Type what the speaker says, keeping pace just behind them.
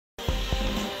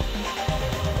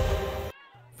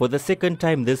For the second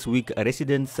time this week,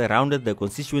 residents surrounded the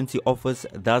constituency office,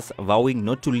 thus vowing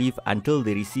not to leave until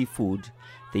they receive food.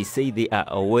 They say they are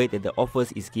aware that the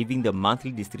office is giving the monthly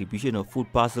distribution of food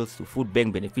parcels to food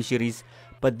bank beneficiaries,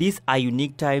 but these are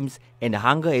unique times and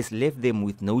hunger has left them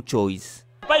with no choice.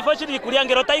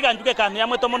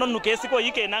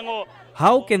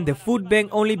 How can the food bank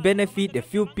only benefit a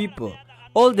few people?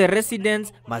 All the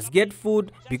residents must get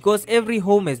food because every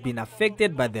home has been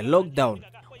affected by the lockdown.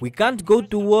 We can't go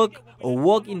to work or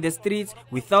walk in the streets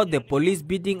without the police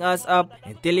beating us up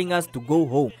and telling us to go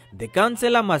home. The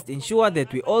councillor must ensure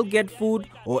that we all get food,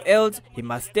 or else he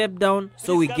must step down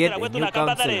so we get a new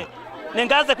councillor. Food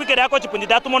that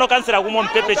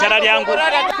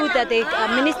the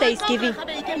minister is giving.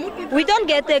 We don't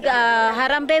get the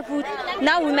Harambe food.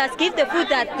 Now we must give the food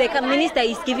that the minister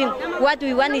is giving. What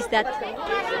we want is that.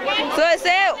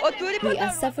 We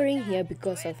are suffering here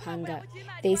because of hunger.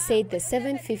 They say the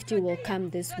 750 will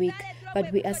come this week,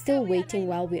 but we are still waiting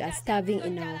while we are starving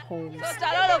in our homes.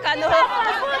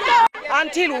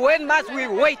 Until when must we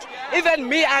wait? Even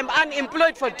me, I'm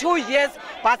unemployed for 2 years,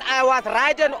 but I was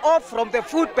written off from the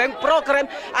food bank program.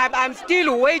 I'm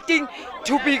still waiting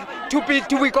to be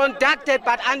conducted,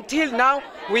 but until now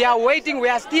we are waiting. We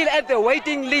are still at the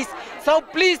waiting list. So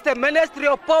please, the Ministry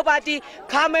of Poverty,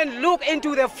 come and look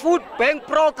into the food bank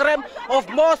program of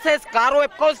Moses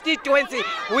Garoeb constituency.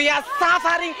 We are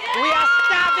suffering. We are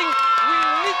starving. We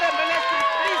need the ministry.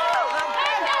 Please.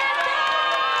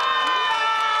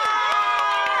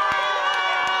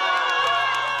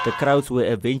 The crowds were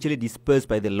eventually dispersed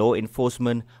by the law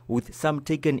enforcement, with some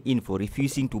taken in for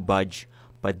refusing to budge.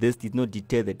 But this did not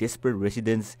deter the desperate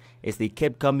residents as they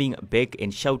kept coming back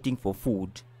and shouting for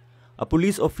food. A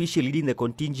police official leading the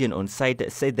contingent on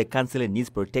site said the councillor needs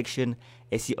protection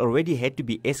as he already had to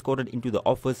be escorted into the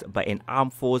office by an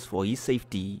armed force for his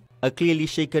safety. A clearly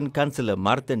shaken councillor,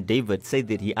 Martin David, said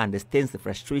that he understands the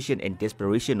frustration and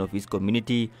desperation of his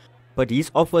community, but his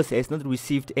office has not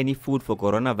received any food for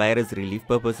coronavirus relief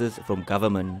purposes from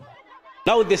government.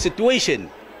 Now the situation,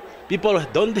 people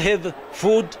don't have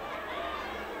food.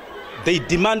 They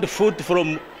demand food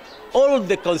from all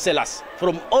the councillors,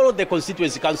 from all the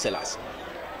constituency councillors.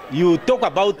 You talk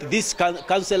about this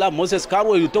councillor, Moses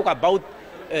Garoeb, you talk about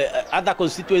other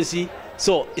constituency,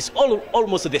 so it's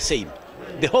almost the same,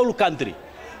 the whole country.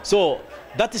 So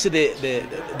that is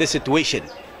the situation.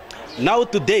 Now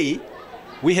today,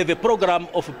 we have a program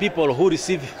of people who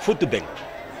receive food bank.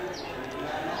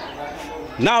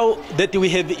 Now that we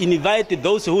have invited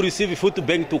those who receive food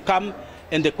bank to come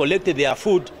and collect their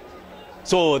food,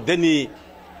 so then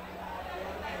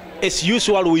as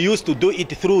usual we used to do it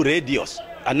through radios,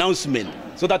 announcement,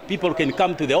 so that people can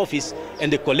come to the office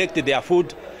and collect their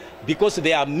food because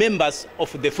they are members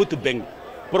of the food bank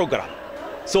program.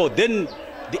 So then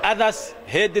the others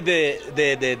heard the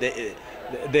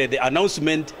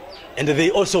announcement, and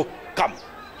they also come.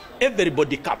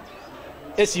 Everybody come.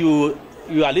 As you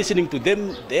are listening to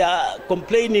them, they are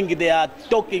complaining, they are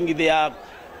talking, they are,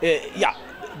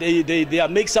 they are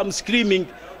make some screaming.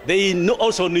 They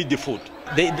also need the food.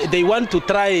 They want to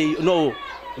try,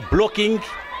 blocking.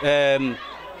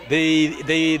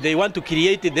 They want to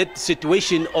create that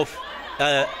situation of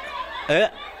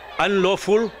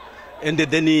unlawful, and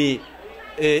then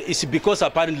it's because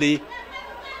apparently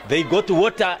they got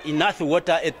water, enough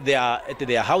water at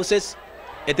their houses,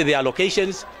 at their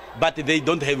locations, but they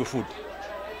don't have food.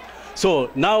 So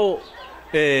now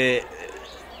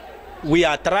we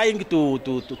are trying to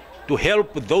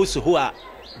help those who are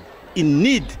in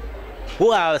need,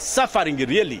 who are suffering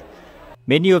really.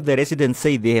 Many of the residents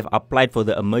say they have applied for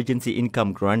the emergency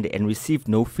income grant and received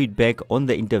no feedback on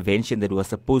the intervention that was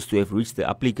supposed to have reached the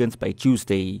applicants by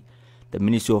Tuesday. The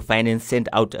Ministry of Finance sent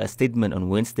out a statement on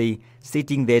Wednesday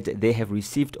stating that they have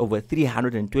received over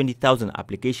 320,000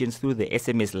 applications through the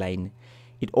SMS line.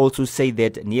 It also said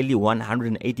that nearly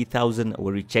 180,000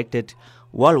 were rejected,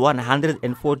 while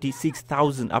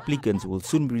 146,000 applicants will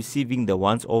soon be receiving the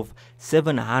ones of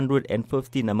 $750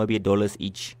 Namibia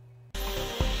each.